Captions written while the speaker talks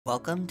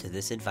Welcome to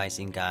this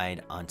advising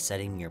guide on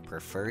setting your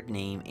preferred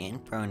name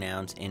and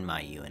pronouns in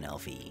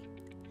myUNLV.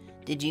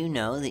 Did you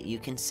know that you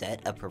can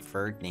set a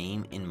preferred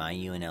name in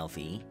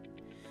myUNLV?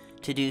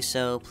 To do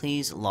so,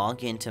 please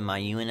log into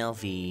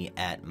myUNLV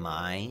at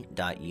my.unlv.edu.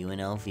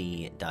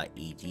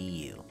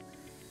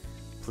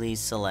 Please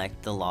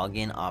select the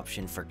login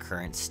option for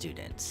current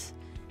students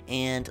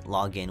and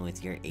log in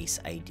with your ACE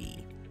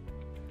ID.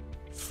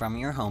 From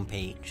your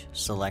homepage,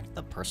 select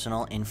the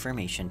Personal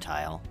Information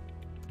tile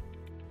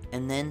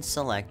and then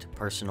select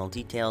Personal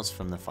Details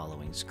from the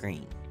following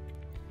screen.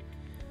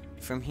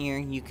 From here,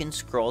 you can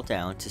scroll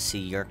down to see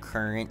your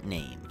current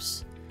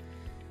names.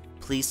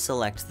 Please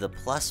select the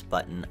plus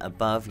button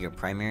above your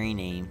primary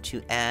name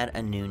to add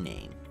a new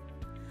name.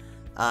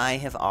 I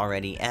have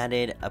already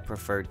added a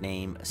preferred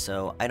name,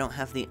 so I don't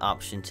have the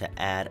option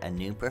to add a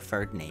new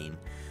preferred name,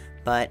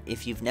 but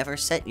if you've never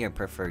set your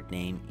preferred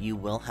name, you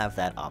will have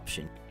that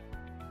option.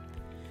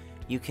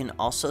 You can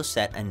also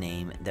set a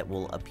name that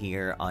will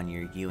appear on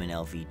your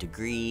UNLV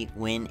degree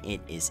when it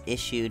is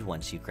issued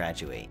once you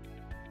graduate.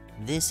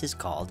 This is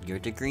called your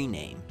degree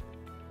name.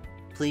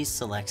 Please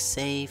select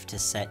Save to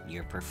set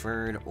your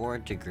preferred or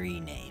degree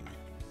name.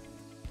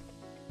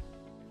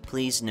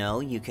 Please know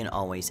you can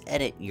always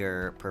edit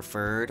your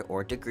preferred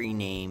or degree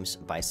names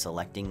by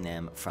selecting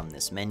them from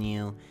this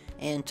menu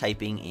and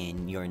typing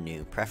in your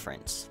new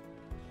preference.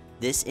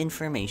 This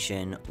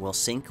information will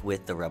sync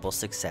with the Rebel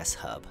Success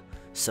Hub,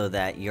 so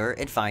that your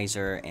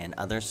advisor and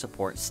other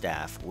support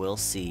staff will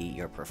see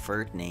your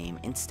preferred name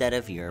instead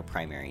of your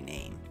primary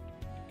name.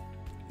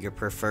 Your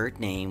preferred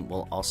name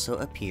will also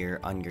appear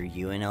on your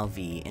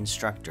UNLV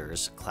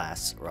instructors'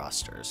 class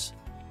rosters.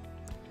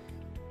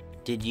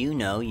 Did you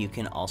know you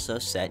can also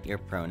set your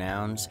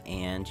pronouns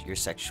and your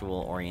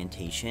sexual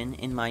orientation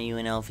in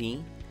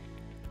myUNLV?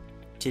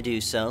 To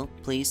do so,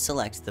 please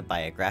select the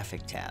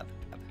Biographic tab.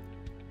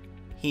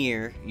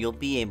 Here, you'll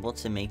be able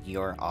to make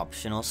your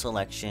optional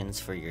selections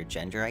for your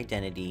gender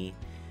identity,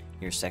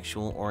 your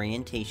sexual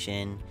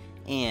orientation,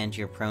 and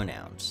your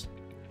pronouns.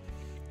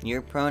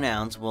 Your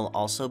pronouns will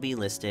also be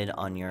listed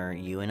on your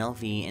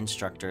UNLV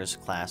instructors'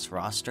 class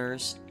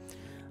rosters,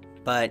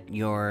 but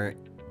your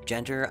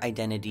gender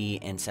identity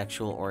and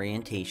sexual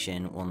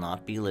orientation will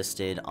not be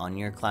listed on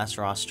your class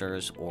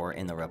rosters or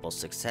in the Rebel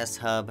Success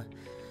Hub.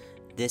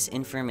 This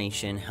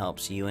information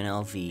helps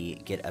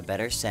UNLV get a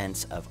better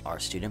sense of our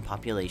student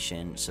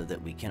population so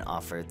that we can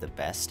offer the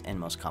best and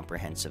most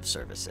comprehensive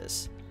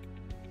services.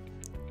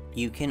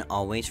 You can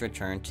always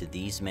return to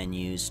these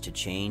menus to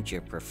change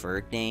your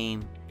preferred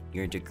name,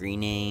 your degree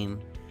name,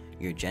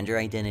 your gender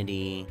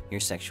identity, your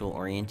sexual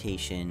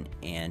orientation,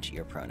 and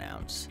your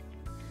pronouns.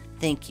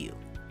 Thank you.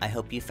 I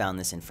hope you found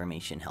this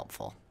information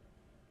helpful.